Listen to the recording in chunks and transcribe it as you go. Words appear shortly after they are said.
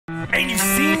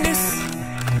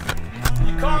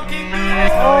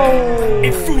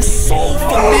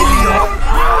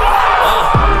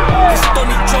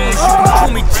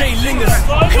J-lingers.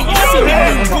 Hate you see me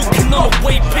moonwalking on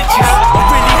away pitches. I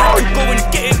really had to go and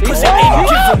get it cause it ain't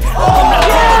given. I'm like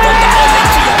Rama on the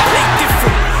OMG, I play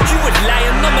different. You a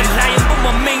lion, I'm a lion, but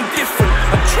my main different.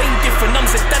 I train different, I'm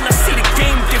Zidane, I see the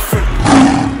game different.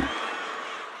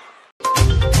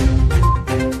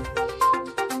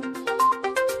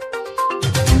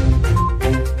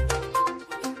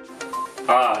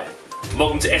 Hi,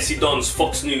 welcome to DONS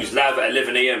Fox News live at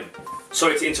 11 AM.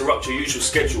 Sorry to interrupt your usual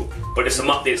schedule, but there's some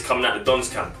updates coming out of the DONS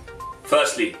camp.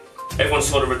 Firstly, everyone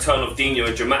saw the return of Dino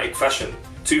in dramatic fashion.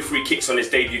 2 free kicks on his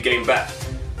debut game back.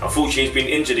 Unfortunately, he's been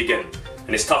injured again,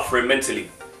 and it's tough for him mentally.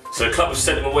 So the club have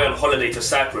sent him away on holiday to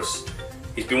Cyprus.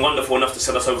 He's been wonderful enough to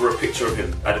send us over a picture of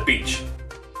him at the beach.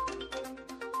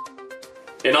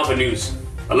 In other news,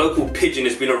 a local pigeon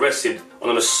has been arrested on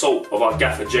an assault of our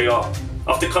gaffer JR.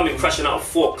 After coming crashing out of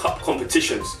 4 cup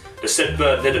competitions, the said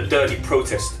bird led a dirty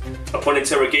protest. Upon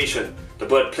interrogation, the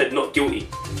bird pled not guilty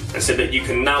and said that you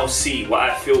can now see what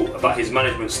I feel about his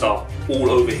management style all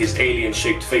over his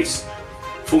alien-shaped face.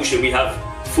 Fortunately, we have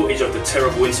footage of the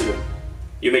terrible incident.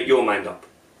 You make your mind up.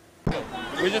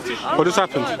 What just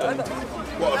happened?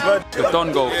 What, a bird? The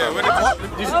Don goal. Yeah, what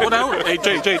the hell? Hey,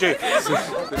 Jay.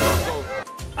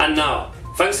 And now,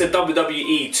 thanks to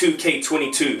WWE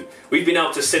 2K22, we've been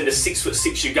able to send a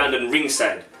 6'6" Ugandan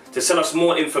ringside to send us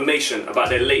more information about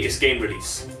their latest game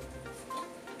release.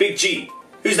 Big G,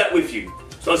 who's that with you?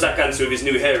 It's not Zach Answer with his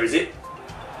new hair, is it?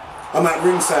 I'm at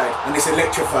ringside and it's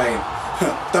electrifying.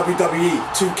 WWE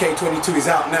 2K22 is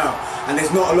out now and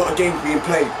there's not a lot of games being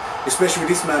played, especially with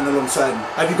this man alongside me.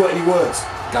 Have you got any words?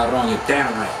 Got it wrong, you're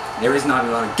damn right. There is not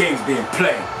a lot of games being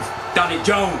played. Donnie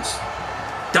Jones,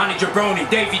 Donnie Jabroni,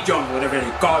 Davy Jones, whatever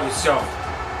you call yourself.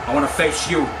 I want to face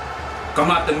you.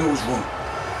 Come out the newsroom.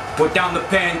 Put down the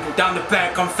pen, put down the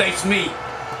pad, come face me.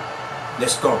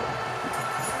 Let's go.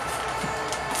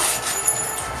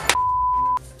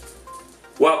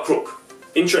 Wow, Crook.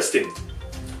 Interesting.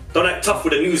 Don't act tough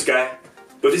with a news guy,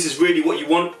 but if this is really what you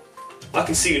want, I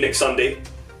can see you next Sunday.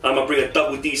 I'm gonna bring a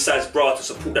double D size bra to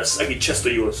support that saggy chest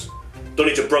of yours.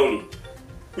 Donnie Jabroni.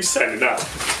 We signing out.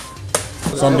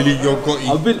 Somebody you're Gotti.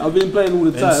 I've been playing all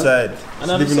the time. Inside.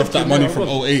 And living off that money from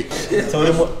 08.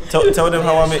 Tell them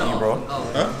how I met you, bro.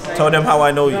 Huh? Tell them how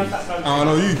I know you. How I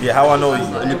know you? Yeah, how I know you.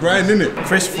 In the grind, innit?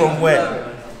 Chris from where?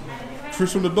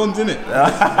 Chris from the Dons, innit?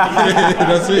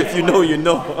 That's it. If you know, you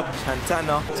know.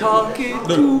 Santana. Talking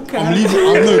Look, I'm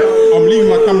leaving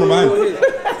my camera behind.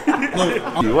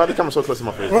 No, why the camera so close to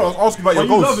my face? Bro, I was asking about your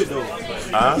goals. You love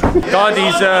it though.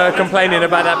 Gardy's complaining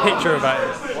about that picture about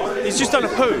it. He's just done a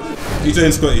poo. You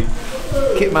doing, Scotty?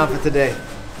 Kit man for today.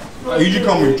 Who'd you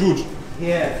come with, George?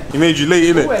 Yeah. He made you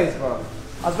late, innit? Always, bro.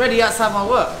 I was ready outside my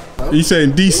work. You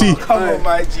saying DC? Come on,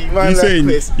 my G, man. You saying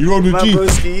you rolled with G?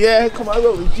 Broski, yeah, come on, I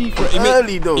rolled with G for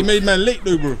early though. He made man late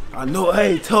though, bro. I know,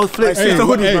 hey, tell Flex, Hey, switch the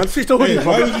hoodie, hey, man, switch the hoodie. hey,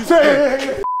 why would you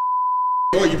say?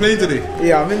 What, you playing today?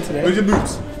 Yeah, I'm in today. Where's your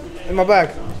boots? In my bag.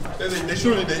 They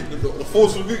surely the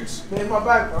forceful boots. In my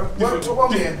bag, bro.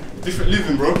 What here? Different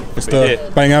living, bro. It's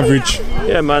the bang average.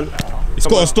 Yeah, man. It's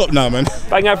got to stop now, man.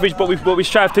 Bang average, but we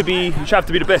strive to be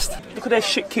the best. Look at their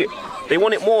shit kit. They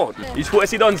want it more. You support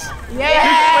DONS?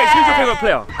 Yeah. Who's your favourite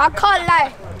player? I can't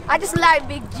lie. I just like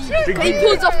Big G. He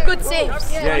pulls off good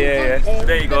saves. Yeah.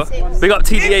 There you go. Big up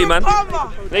TDA, man.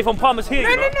 Nathan Palmer's here.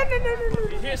 No.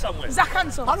 He's here somewhere. Zach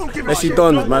Hanson.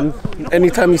 DONS, man.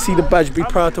 Anytime you see the badge, be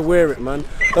proud to wear it, man.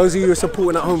 Those of you who are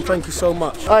supporting at home, thank you so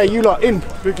much. Hey, you lot in,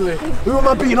 Bexley. Who am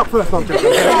I beating up first?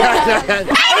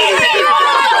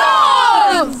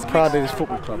 Proud of this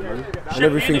football club, man, and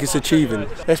everything it's achieving.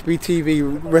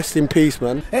 SBTV, rest in peace,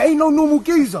 man. It ain't no normal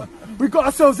geezer. We got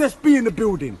ourselves SB in the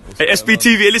building. Hey,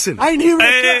 SBTV, listen. I ain't hearing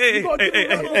Hey,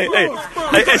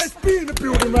 SB in the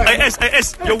building, man. Hey,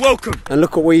 you're welcome. And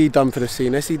look at what he done for the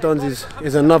scene. DONS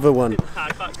is another one.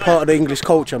 Part of the English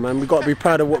culture, man. We've got to be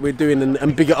proud of what we're doing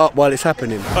and big it up while it's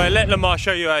happening. Alright, let Lamar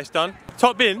show you how it's done.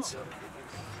 Top bins.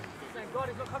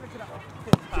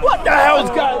 What the hell's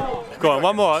going? Go on,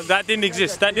 one more. That didn't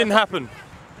exist. That didn't happen.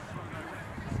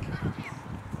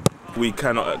 We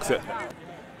cannot accept.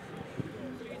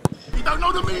 You don't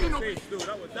know the meaning of it.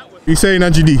 You saying,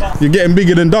 Angie, you're getting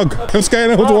bigger than Doug. What's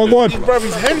going on? What's going on?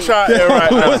 His hench out there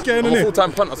right now. What's going on I'm a here?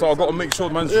 full-time punter, so I've got to make sure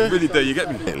man's really there, you get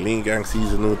me? Lean gang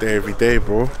season all day, every day,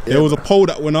 bro. There was a poll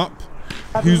that went up.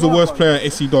 Who's the worst player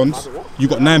at DONS? You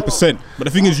got 9%. But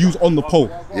the thing is, you was on the poll.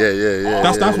 Yeah.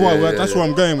 That's where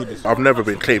I'm going with this. I've never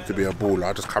been claimed to be a baller.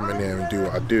 I just come in here and do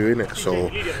what I do, innit?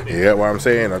 So, you get what I'm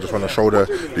saying? I just want to show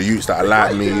the youths that are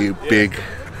like me, big,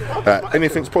 that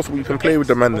anything's possible. You can play with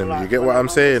the man, then you get what I'm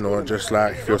saying? Or just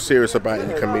like, if you're serious about it,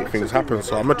 you can make things happen.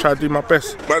 So I'm going to try to do my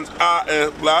best. Man's out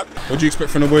here, lad. What do you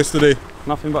expect from the boys today?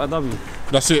 Nothing but a W.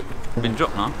 That's it. Been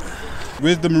dropped now.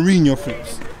 Where's the Mourinho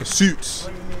flips? The suits.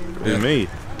 Me.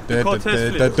 The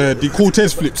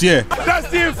Cortez flips, yeah. That's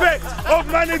the effect of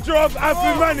manager of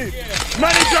Afri Money.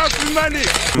 Manager Afri Money.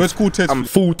 Where's Cortez? I'm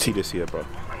 40 this year, bro.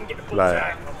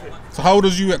 Like. So how old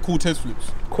was you at Cortez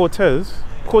flips? Cortez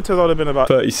would have been about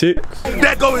 36.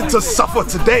 They're going to suffer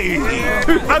today.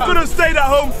 I could have stayed at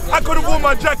home. I could have worn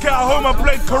my jacket at home and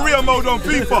played career mode on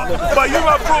FIFA. But you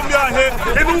have brought me out here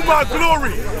in all my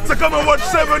glory to come and watch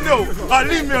 7-0.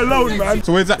 Leave me alone, man.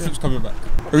 So where's that flips coming back?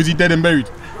 Or is he dead and buried?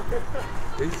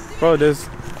 Bro, there's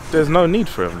no need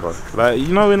for him, bro. Like, you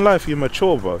know, in life you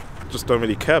mature, bro. Just don't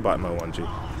really care about no one, G.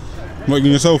 Not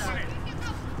even yourself?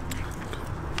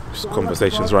 Just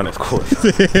conversations run its course.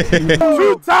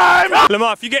 Two time!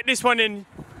 Lamar, if you get this one in.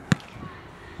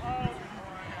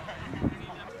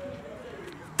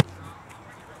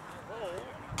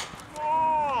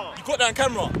 You got that on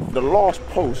camera? The last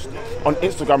post on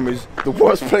Instagram is the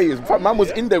worst players. In fact, man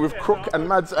was in there with Crook and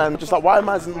Mads and just like, why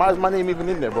is my name even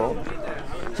in there, bro?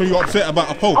 So you're upset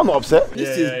about a poll? I'm not upset.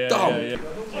 This is dumb.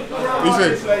 What you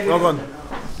say? Log on.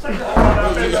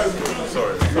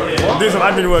 Sorry. I'm doing some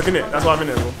admin work, innit? That's why I'm in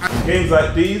there, bro. Games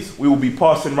like these, we will be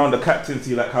passing around the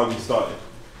captaincy like how we started.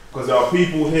 Because there are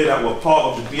people here that were part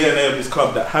of the DNA of this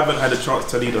club that haven't had a chance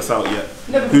to lead us out yet,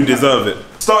 who deserve it.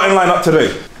 Starting lineup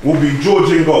today will be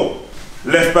George in goal.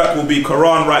 Left back will be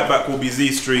Karan, right back will be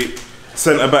Z Street.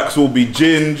 Centre backs will be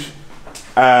Ginge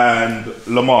and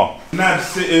Lamar. Nad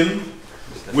sitting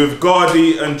with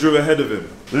Gardy and Drew ahead of him.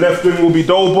 Left wing will be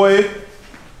Doughboy.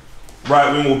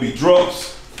 Right wing will be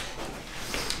Drops.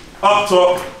 Up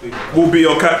top will be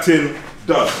your captain,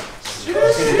 Doug.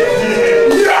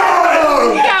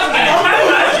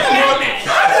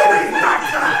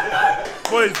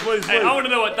 Boys. Hey, I want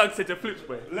to know what Doug said to Flips,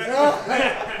 boy.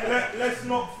 Let's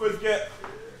not forget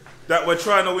that we're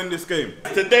trying to win this game.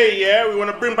 Today, yeah, we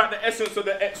want to bring back the essence of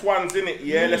the X1s in it,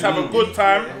 yeah? Let's have a good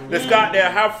time. Let's go out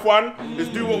there, have fun. Let's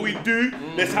do what we do.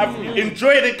 Let's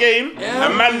enjoy the game.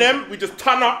 And man them, we just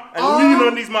turn up and lean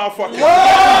on these motherfuckers.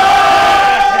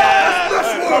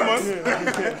 Come on.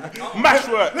 Mash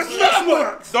work. Let's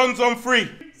work. Dons on 3,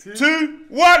 2,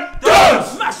 1.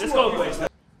 Dons! Let's go, boys.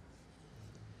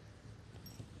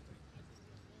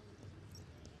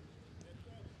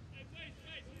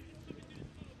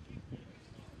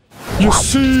 You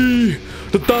see,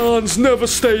 the Dons never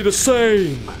stay the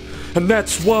same. And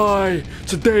that's why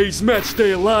today's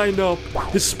matchday lineup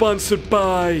is sponsored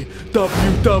by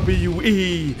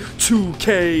WWE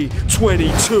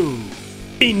 2K22.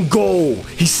 In goal,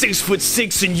 he's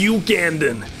 6'6" and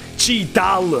Ugandan, G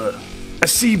Dollar. A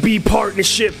CB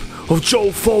partnership of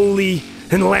Joe Foley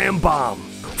and Lambomb.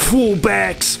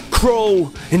 Fullbacks,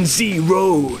 Crow and Z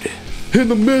Road. In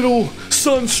the middle,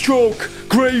 Sunstroke,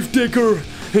 Gravedigger,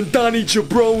 and Donnie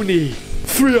Jabroni.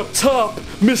 3 up top,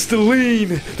 Mr.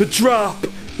 Lean, The Drop,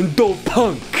 and Dope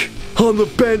Punk. On the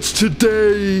bench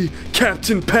today,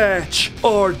 Captain Patch,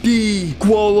 RD,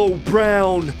 Gualo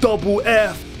Brown, Double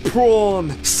F,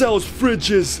 Prawn, Sells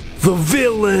Fridges, The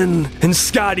Villain, and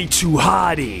Scotty Too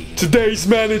Hottie. Today's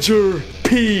manager,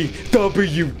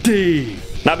 PWD.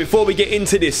 Now before we get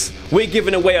into this, we're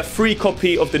giving away a free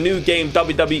copy of the new game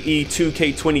WWE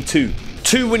 2K22.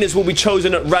 2 winners will be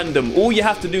chosen at random. All you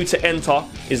have to do to enter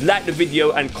is like the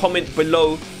video and comment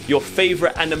below your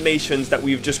favourite animations that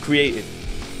we've just created.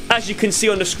 As you can see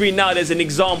on the screen now, there's an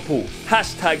example.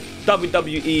 Hashtag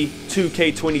WWE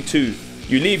 2K22.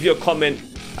 You leave your comment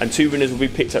and 2 winners will be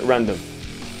picked at random.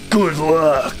 Good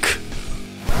luck.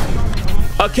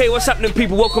 Okay, what's happening,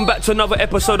 people? Welcome back to another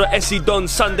episode of SE Don's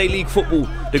Sunday League Football,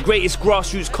 the greatest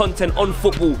grassroots content on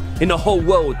football in the whole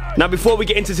world. Now, before we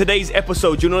get into today's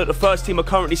episode, you know that the first team are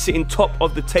currently sitting top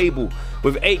of the table.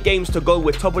 With 8 games to go,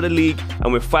 we're top of the league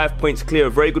and we're 5 points clear. A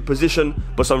very good position,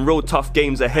 but some real tough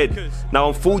games ahead. Now,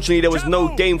 unfortunately, there was no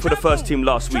game for the first team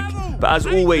last week. But as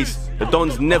always, the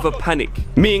Dons never panic.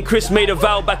 Me and Chris made a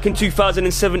vow back in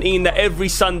 2017 that every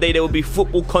Sunday there will be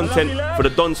football content for the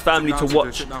Dons family to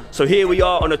watch. So here we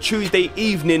are on a Tuesday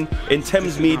evening in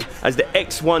Thamesmead as the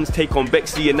X1s take on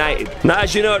Bexley United. Now,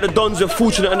 as you know, the Dons are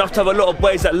fortunate enough to have a lot of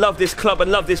boys that love this club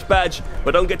and love this badge,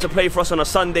 but don't get to play for us on a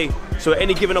Sunday. So at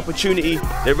any given opportunity,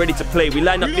 they're ready to play. We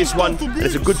line up this one, and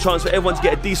there's a good chance for everyone to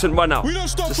get a decent run out.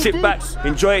 So sit back,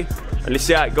 enjoy, and let's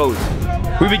see how it goes.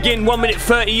 We begin 1 minute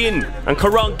 30 in, and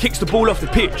Karan kicks the ball off the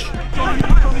pitch.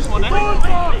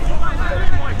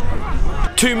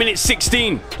 2 minutes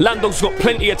 16, Landog's got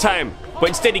plenty of time, but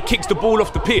instead he kicks the ball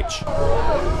off the pitch.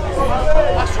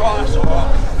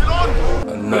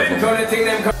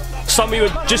 Some of you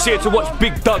are just here to watch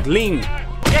Big Doug lean.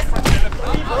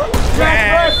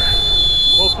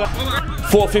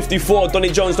 4:54, Donny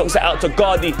Jones knocks it out to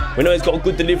Gardy. We know he's got a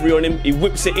good delivery on him. He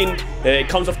whips it in. It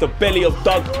comes off the belly of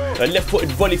Doug. A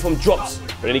left-footed volley from Drops,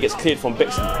 but then he gets cleared from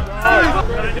Bexley.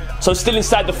 So still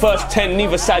inside the first 10,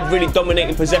 neither side really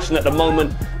dominating possession at the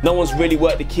moment. No one's really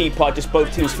worked the keeper, just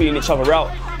both teams feeling each other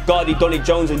out. Gardy, Donny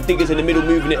Jones and Diggers in the middle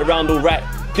moving it around all right.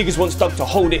 Diggers wants Doug to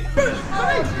hold it.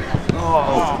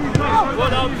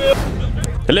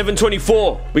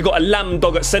 11:24, we got a lamb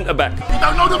dog at centre back.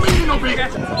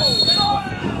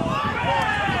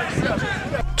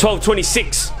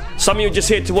 12:26, some of you are just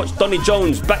here to watch Donny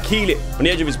Jones back heel it on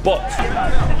the edge of his box.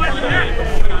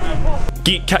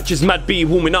 Geek catches Mad B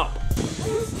warming up.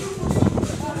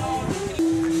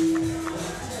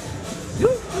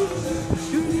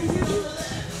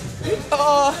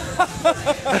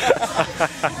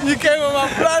 You came on my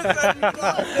plan.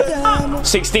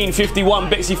 16:51,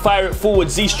 Bexley fire it forward.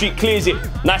 Z Street clears it.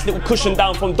 Nice little cushion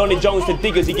down from Donny Jones to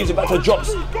Diggers. He gives it back to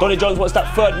Drops. Donny Jones wants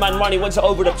that third man run. He wants it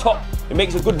over the top. It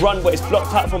makes a good run, but it's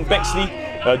blocked out from Bexley.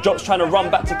 Drops trying to run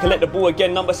back to collect the ball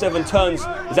again. Number 7 turns.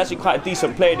 He's actually quite a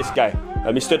decent player, this guy.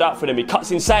 He stood out for them. He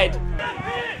cuts inside.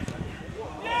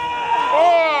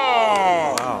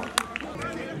 Oh! Wow.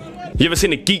 You ever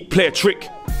seen a geek play a trick?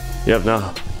 You have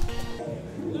now.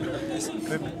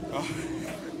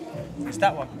 It's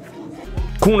that one.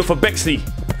 Corner for Bexley.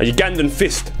 A Ugandan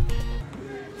fist.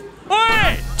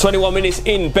 21 minutes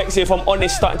in. Bexley, if I'm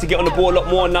honest, starting to get on the ball a lot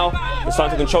more now. They're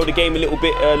starting to control the game a little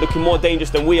bit, looking more dangerous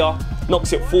than we are.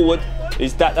 Knocks it forward.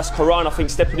 That's Karan, I think,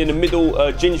 stepping in the middle.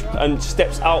 Ginge and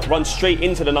steps out, runs straight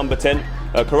into the number 10.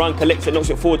 Karan collects it, knocks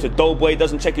it forward to Doughboy,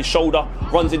 doesn't check his shoulder,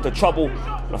 runs into trouble.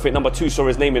 I think number 2 saw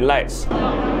his name in lights.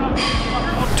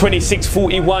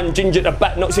 26:41, Ginge at the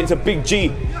back knocks it to Big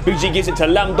G. Big G gives it to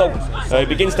Lamb Dog. He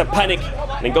begins to panic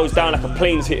and then goes down like a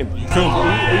plane's hit him.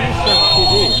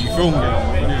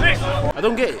 I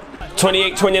don't get it.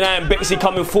 28-29, Bexley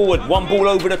coming forward. One ball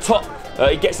over the top.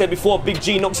 He gets there before Big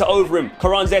G knocks it over him.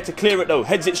 Karan's there to clear it though.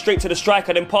 Heads it straight to the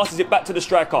striker, then passes it back to the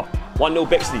striker. 1-0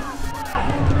 Bexley.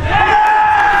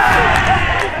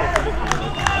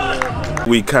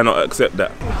 We cannot accept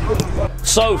that.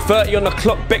 So 30 on the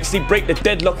clock, Bexley break the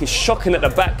deadlock. Is shocking at the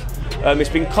back. It's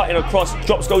been cutting across.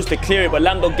 Drops goes to clear it, but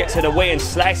Lando gets it away and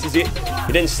slices it.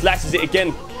 He then slices it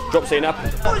again. Drops ain't happy.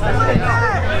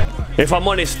 If I'm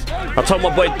honest, I told my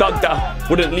boy Doug that I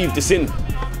wouldn't leave this in.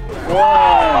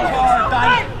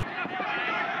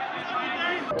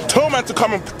 Tell man to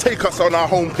come and take us on our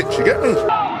home pitch, you get me?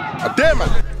 I dare man.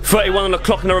 31 on the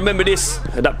clock, and I remember this.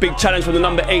 That big challenge from the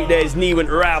number 8 there. His knee went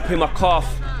right up in my calf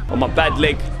on my bad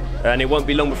leg. And it won't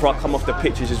be long before I come off the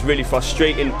pitch. It's just really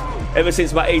frustrating. Ever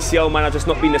since my ACL, man, I've just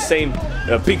not been the same.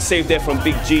 Big save there from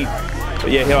Big G.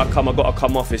 But yeah, here I come. I've got to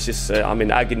come off. It's just, I'm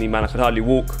in agony, man. I can hardly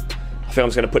walk. I think I'm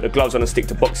just going to put the gloves on and stick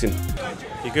to boxing.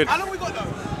 You good? How long we got though?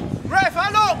 Ref,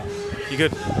 how long? You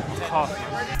good?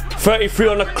 33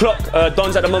 on the clock.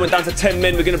 Don's at the moment down to 10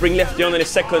 men. We're going to bring Lefty on in a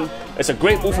second. It's a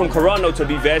great ball from Carano to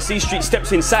be fair. C Street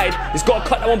steps inside. He's got to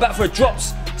cut that one back for a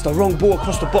drops. It's the wrong ball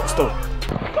across the box though.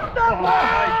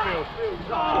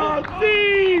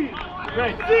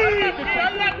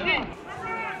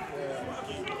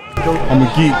 I'm a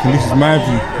geek and this is my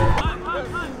view.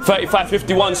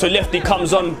 35-51, so Lefty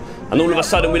comes on and all of a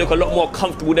sudden we look a lot more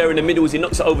comfortable there in the middle as he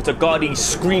knocks it over to Gardy. He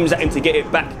screams at him to get it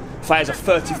back. Fires a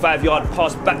 35-yard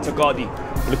pass back to Gardy.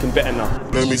 Looking better now.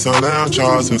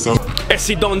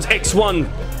 SC Dons X1.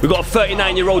 We've got a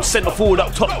 39-year-old centre forward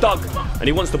up top, Doug, and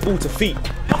he wants the ball to feet.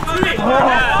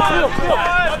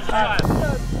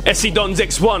 SC Dons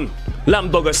X1.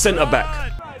 Lamb Dog at centre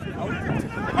back.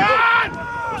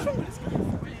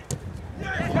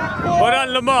 Well done,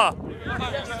 Lamar.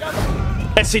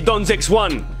 SC Dons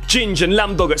X1. Ginge and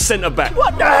Lamb Dog at centre back.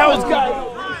 What the hell's going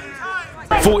on?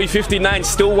 40-59,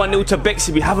 still 1-0 to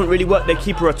Bexley. We haven't really worked their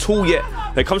keeper at all yet.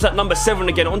 Here comes that number 7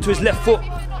 again onto his left foot.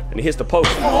 And he hits the post.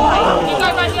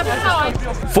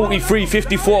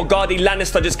 43-54, Gardy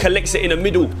Lannister just collects it in the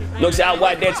middle. Knocks it out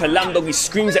wide there to Lamb Dog. He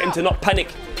screams at him to not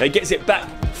panic. He gets it back,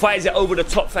 fires it over the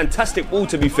top. Fantastic ball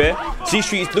to be fair. C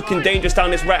Street is looking dangerous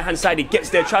down this right hand side. He gets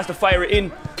there, tries to fire it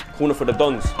in. Corner for the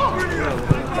Dons.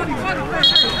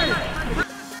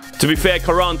 To be fair,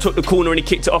 Karan took the corner and he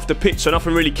kicked it off the pitch, so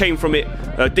nothing really came from it.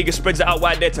 Digger spreads it out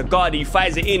wide there to Gardy. He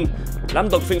fires it in. Lamb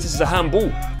Dog thinks this is a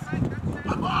handball.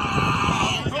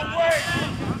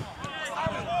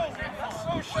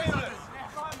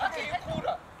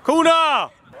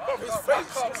 Corner!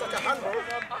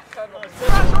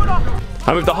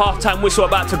 And with the half-time whistle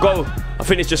about to go, I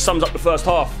think this just sums up the first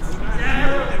half.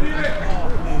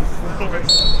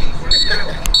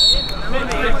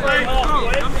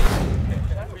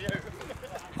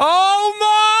 Oh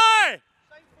my!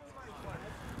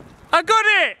 I got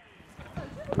it!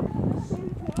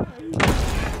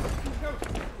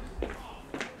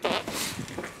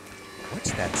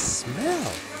 What's that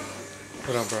smell?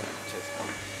 Hold on, bro.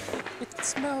 It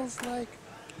smells like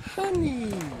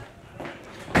honey.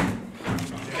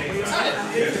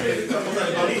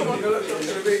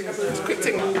 Quick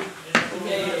thing.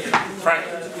 Frank.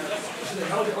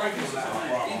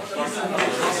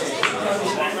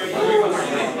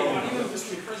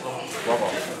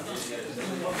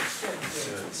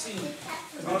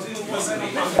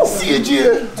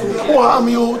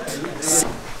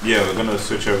 Yeah, we're gonna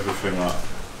switch everything up.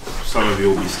 Some of you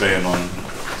will be staying on,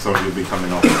 some of you will be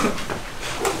coming off.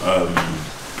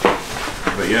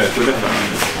 But yeah, good effort,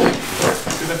 man.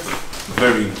 Good effort.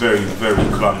 Very, very, very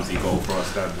clumsy goal for our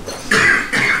standards.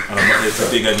 And I'm not here to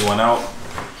dig anyone out,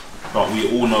 but we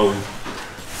all know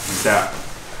that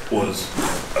was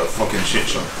a fucking shit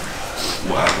show.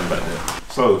 What happened back there?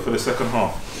 So for the second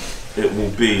half, it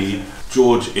will be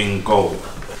George in goal.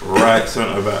 Right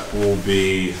centre back will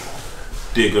be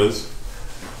Diggers.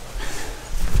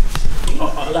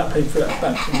 I like playing for that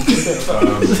back.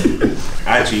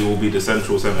 Aji will be the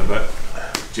central centre back.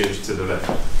 Ginge to the left.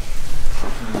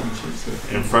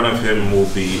 In front of him will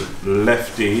be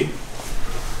Lefty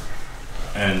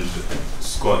and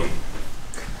Scotty.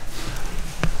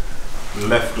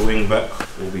 Left wing back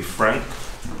will be Frank.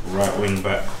 Right wing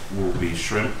back will be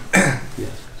Shrimp.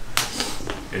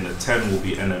 In the 10 will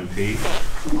be NMP.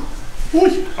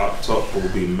 Up top will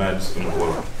be Mads and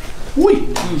Walla.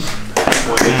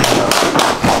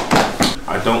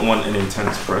 I don't want an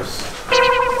intense press.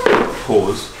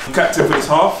 Pause. Captain for this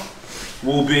half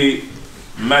will be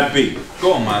Mad B.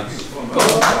 Go on, Mads.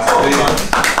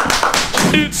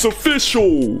 It's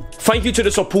official! Thank you to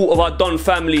the support of our Don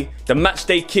family. The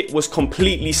matchday kit was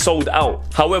completely sold out.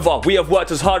 However, we have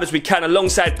worked as hard as we can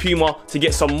alongside Puma to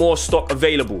get some more stock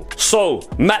available. So,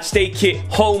 matchday kit,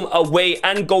 home, away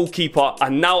and goalkeeper are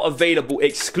now available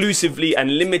exclusively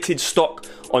and limited stock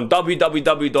on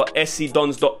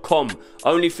www.scdons.com.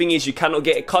 Only thing is you cannot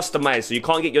get it customized, so you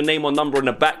can't get your name or number on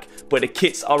the back, but the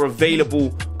kits are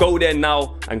available. Go there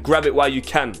now and grab it while you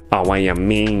can. Oh, what you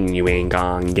mean you ain't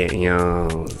gonna get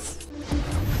yours?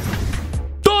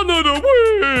 Don of the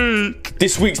week!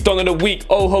 This week's Don of the week,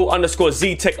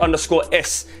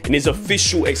 Oho_ZTech_S in his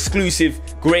official exclusive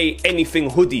grey anything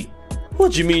hoodie.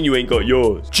 What do you mean you ain't got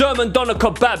yours? German Doner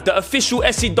Kebab, the official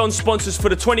SC Don sponsors for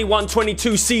the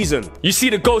 21-22 season. You see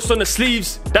the ghost on the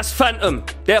sleeves? That's Phantom.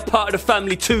 They're part of the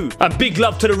family too. And big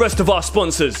love to the rest of our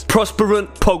sponsors.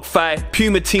 Prosperant, POGFI,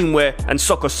 Puma Teamwear and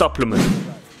Soccer Supplement.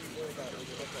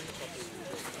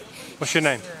 What's your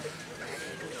name?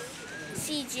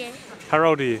 CJ. How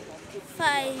old are you?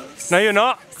 5. No, you're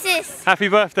not. 6. Happy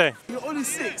birthday. You're only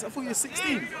 6. I thought you were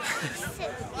 16.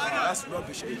 That's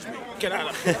rubbish age, mate. Get out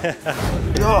of here.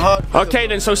 Okay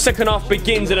then, so second half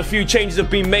begins and a few changes have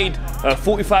been made.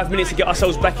 45 minutes to get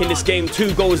ourselves back in this game.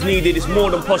 2 goals needed is more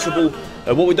than possible.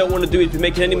 What we don't want to do is be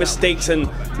making any mistakes and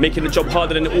making the job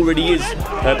harder than it already is.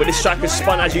 But this striker's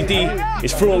spun as you do.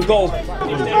 It's through on goal.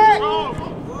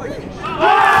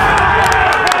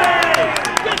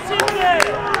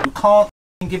 You can't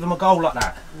give him a goal like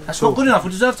that. That's not good enough. We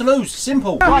deserve to lose.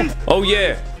 Simple. Oh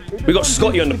yeah, we got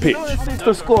Scotty on the pitch.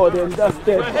 To score then, that's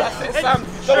dead.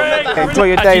 Enjoy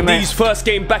your day, mate. His first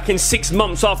game back in 6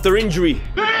 months after injury.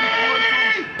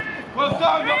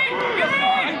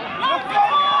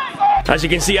 As you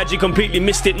can see, Adji completely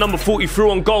missed it. Number 40 through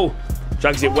on goal.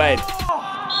 Drags it wide.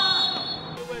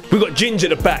 We got Ginger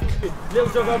at the back.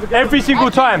 Every single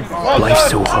time. Life's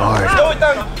so hard.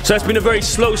 So it's been a very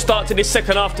slow start to this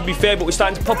second half, to be fair, but we're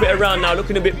starting to pop it around now,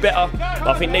 looking a bit better.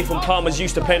 I think Nathan Palmer's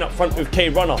used to playing up front with K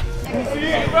Runner.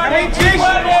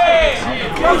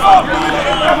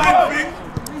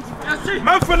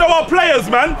 Man, for know our players,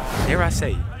 man. Dare I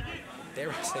say?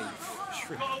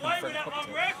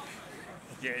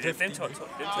 Yeah, them two up top.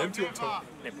 Them two up top.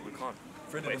 No, but we can't.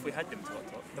 But if we had them two up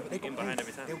top, they'd get in behind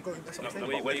every time.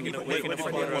 Where are you going to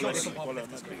put goal around Messi? Where are you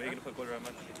going to put goal around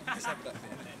Messi?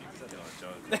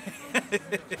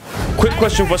 Quick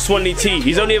question for Swanley T.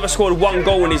 He's only ever scored 1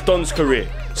 goal in his Don's career.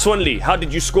 Swanley, how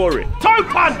did you score it?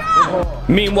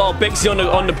 Meanwhile, Bexley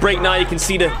on the break now. You can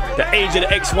see the age of the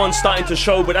X1 starting to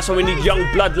show, but that's why we need young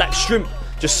blood like Shrimp.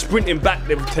 Just sprinting back,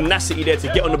 the tenacity there to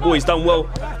get on the ball. He's done well.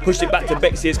 Pushed it back to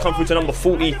Bexley. Has come through to number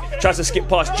 40. Tries to skip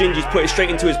past Ginger. He's put it straight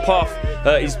into his path.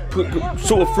 He's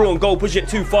sort of through on goal. Push it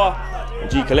too far. And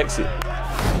G collects it.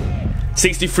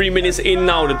 63 minutes in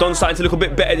now. The Don's starting to look a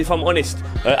bit better, if I'm honest.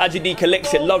 Ajidi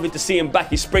collects it. Lovely to see him back.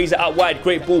 He sprays it out wide.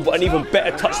 Great ball, but an even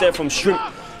better touch there from Shrimp.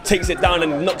 takes it down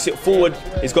and knocks it forward.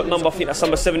 He's got number, I think that's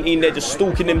number 17 there, just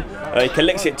stalking him. He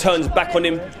collects it, turns back on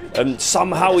him, and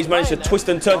somehow he's managed to twist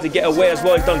and turn to get away as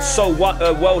well. He's done so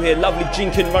well here. Lovely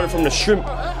jinking running from the shrimp.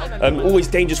 Always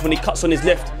dangerous when he cuts on his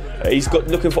left. He's got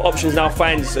looking for options now,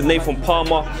 finds Nathan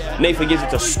Palmer. Nathan gives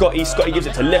it to Scotty. Scotty gives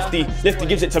it to Lefty. Lefty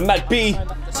gives it to Mad B.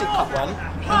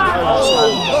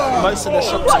 Most of the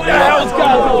shots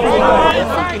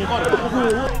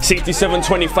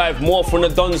 67-25, more from the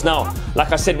Dons now.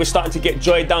 Like I said, we're starting to get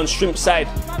joy down shrimp side.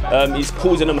 He's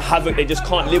causing them havoc. They just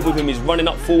can't live with him. He's running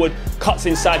up forward, cuts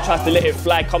inside, tries to let it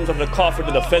fly, comes off the calf of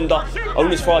the defender.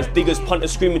 Only as far as Diggers, punter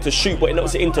screaming to shoot, but it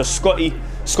knocks it into Scotty.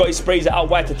 Scotty sprays it out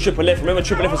wide to Triple F. Remember,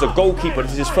 Triple F is a goalkeeper.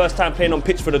 This is his first time playing on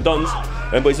pitch for the Dons,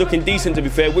 but he's looking decent, to be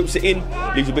fair. Whips it in,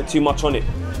 leaves a bit too much on it.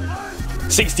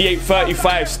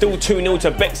 68-35, still 2-0 to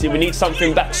Bexley. We need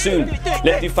something back soon.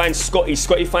 Lefty finds Scotty.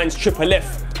 Scotty finds Triple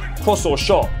F. Cross or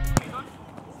shot.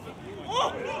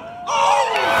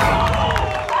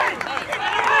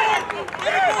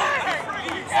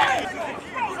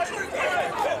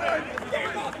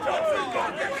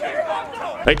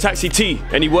 Hey, Taxi T,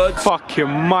 any words? Fuck you,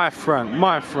 my friend,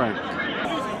 my friend.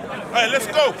 Hey, let's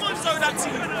go.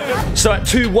 So at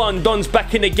 2-1, Don's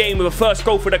back in the game with a first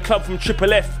goal for the club from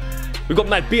Triple F. We've got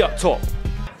Mad B up top.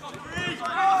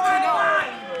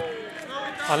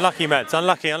 Unlucky, Mads.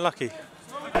 Unlucky.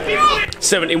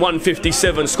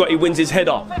 71-57, Scotty wins his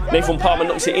header. Nathan Palmer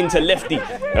knocks it into Lefty.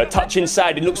 Touch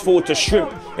inside, he looks forward to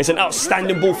Shrimp. It's an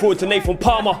outstanding ball forward to Nathan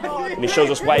Palmer. And he shows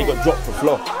us why he got dropped for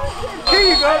Flo.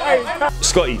 Here you go, hey.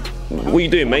 Scotty, what are you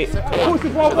doing, mate?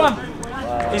 Well done.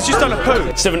 He's just done a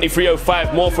poo.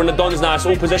 73-05, more from the Dons now. It's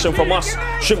all possession from us.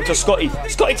 Shrimp to Scotty.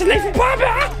 Scotty to Nathan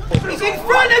Palmer. He's in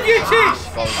front of you, Chief.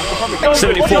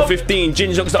 74-15,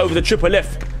 Ginge knocks it over to Triple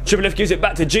F. Triple F gives it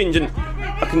back to Ginge, and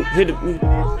I can hear the...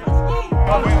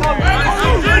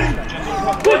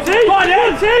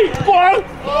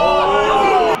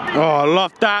 Oh, I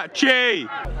love that, G.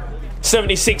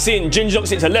 76 in, Ginge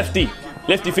knocks it to Lefty.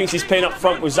 Lefty thinks he's playing up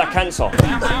front with Zach Hanser.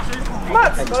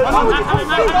 Lefty.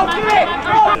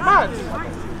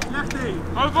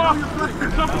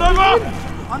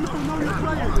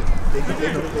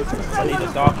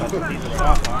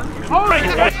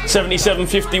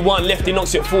 77-51, Lefty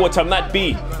knocks it forward to Mad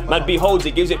B. Mad B holds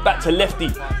it, gives it back to Lefty.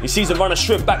 He sees a runner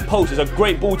straight back post. It's a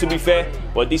great ball, to be fair,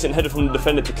 but a decent header from the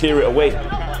defender to clear it away.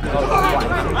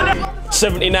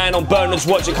 79 on Bernard's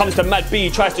watch. It comes to Mad B. He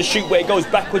tries to shoot where it goes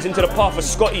backwards into the path of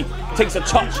Scotty. Takes a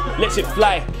touch, lets it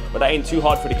fly, but that ain't too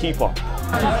hard for the keeper.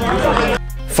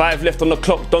 5 left on the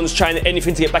clock. Don's trying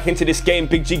anything to get back into this game.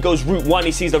 Big G goes route 1.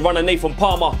 He sees the runner Nathan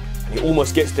Palmer. And he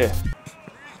almost gets there.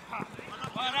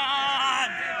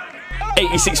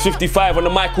 86-55 on the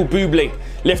Michael Bublé.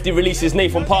 Lefty releases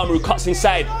Nathan Palmer, who cuts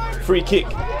inside. Free kick.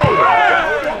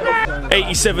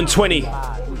 87-20.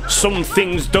 Some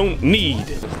things don't need.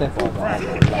 Fucking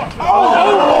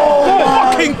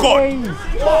God!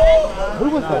 Who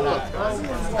was that?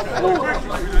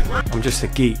 I'm just a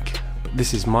geek, but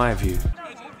this is my view.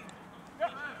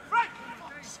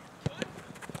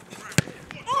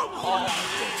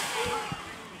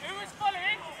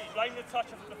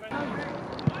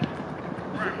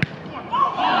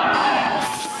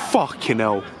 Fucking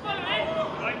hell.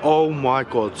 Oh my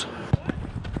God.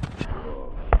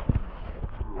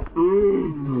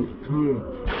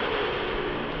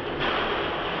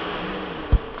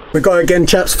 We go again,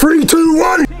 chaps. 3, 2,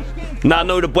 1. Now I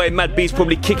know the boy Mad B's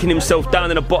probably kicking himself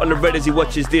down in the bottom of red as he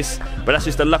watches this, but that's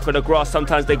just the luck of the grass.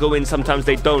 Sometimes they go in, sometimes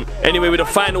they don't. Anyway, with the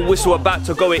final whistle about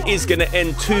to go, it is going to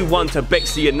end 2-1 to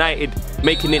Bexley United,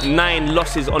 making it 9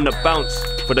 losses on the bounce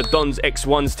for the Dons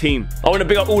X1's team. I want to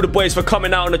big up all the boys for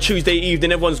coming out on a Tuesday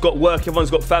evening. Everyone's got work,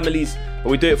 everyone's got families, but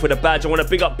we do it for the badge. I want to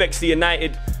big up Bexley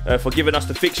United for giving us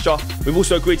the fixture. We've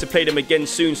also agreed to play them again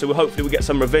soon, so hopefully we'll get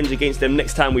some revenge against them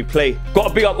next time we play. Got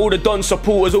to big up all the Dons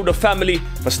supporters, all the family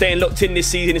for staying locked in this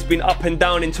season. It's been up and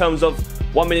down in terms of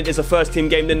 1 minute there's a first team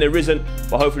game, then there isn't,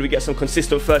 but hopefully we get some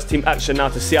consistent first team action now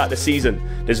to see out the season.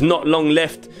 There's not long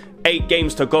left. 8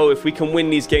 games to go. If we can win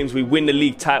these games, we win the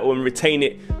league title and retain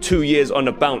it 2 years on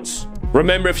the bounce.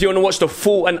 Remember, if you want to watch the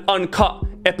full and uncut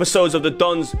episodes of the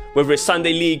Dons, whether it's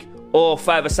Sunday League or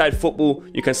five-a-side football,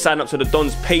 you can sign up to the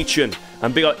Dons Patreon.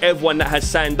 And big up everyone that has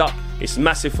signed up. It's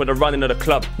massive for the running of the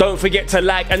club. Don't forget to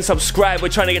like and subscribe. We're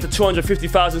trying to get to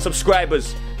 250,000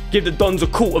 subscribers. Give the Dons a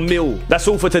 $250,000. That's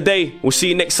all for today. We'll see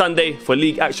you next Sunday for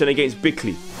league action against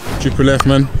Bexley. Triple F,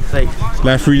 man.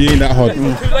 Life really ain't that hard.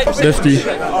 Lefty,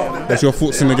 what's your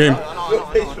thoughts in the game?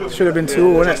 Should have been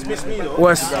 2-all,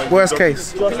 innit? Worst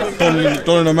case. Don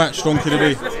in the match, Don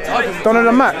Kennedy. Don in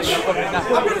the match?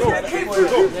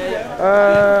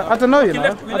 I don't know, you know.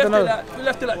 I don't know. We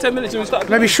left it like 10 minutes and we started.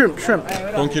 Maybe shrimp.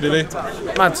 Don Kennedy.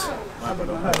 Mad.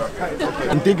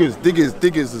 And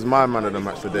Diggers is my man of the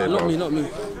match today, bro. Not me.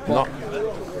 Not.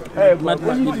 Mad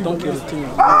donkey on the team.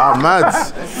 Mad.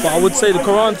 But I would say the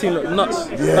Quran team look nuts.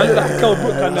 That looked like a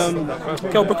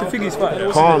Kell Brook and Figgy's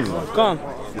fight. Calm.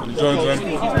 Jones, man.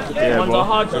 Yeah, bro.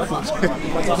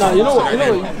 Nah, you know what?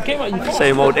 You came out.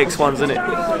 Same old X1s, innit?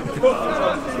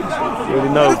 You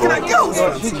already know, bro.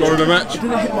 Go in the match.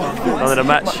 On the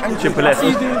match. Triple F.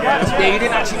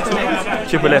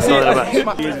 Triple F on the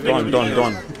match.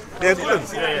 Don.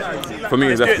 For me,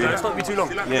 it's FD. Let's not be too long.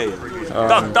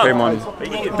 Came on,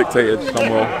 dictated, done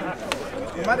well.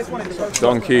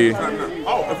 Donkey.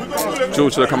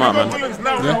 George should have come out, man.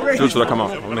 Yeah? George should have come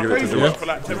out. I'm gonna give it to George.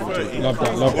 Yeah?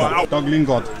 Love that. Doug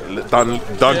Lingard. Doug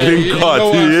Lingard.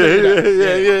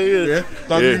 Yeah.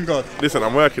 Doug Lingard. Listen,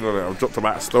 I'm working on it. I've dropped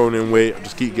about a stone in weight. I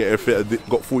just keep getting fit. I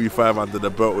got 45 under the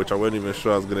belt, which I wasn't even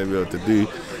sure I was gonna be able to do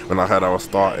when I heard I was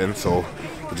starting. So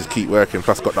I just keep working.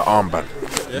 Plus, got the armband.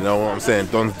 You know what I'm saying?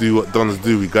 Dons do what Dons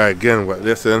do. We go again. But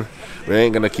listen, we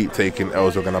ain't gonna keep taking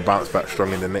L's. We're gonna bounce back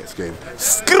strong in the next game.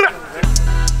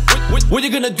 What you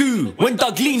gonna do when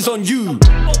Doug leans on you?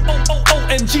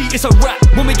 OMG, it's a rap.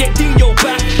 When we get Dean, your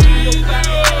back.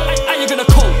 How you gonna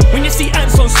cope when you see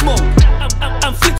ants on smoke?